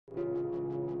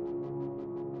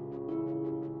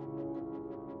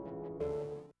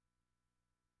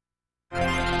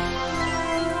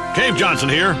Dave Johnson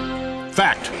here.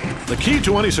 Fact, the key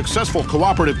to any successful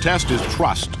cooperative test is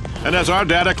trust. And as our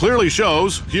data clearly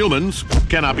shows, humans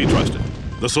cannot be trusted.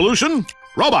 The solution?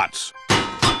 Robots.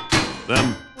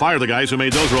 Then fire the guys who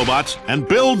made those robots and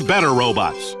build better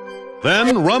robots.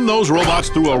 Then run those robots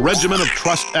through a regimen of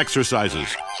trust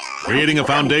exercises, creating a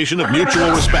foundation of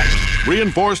mutual respect,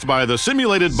 reinforced by the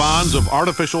simulated bonds of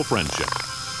artificial friendship.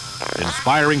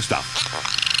 Inspiring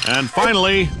stuff. And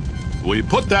finally, we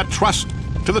put that trust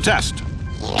to the test.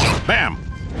 Bam!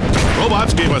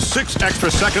 Robots gave us 6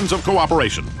 extra seconds of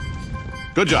cooperation.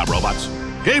 Good job, robots.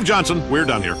 Dave Johnson, we're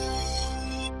done here.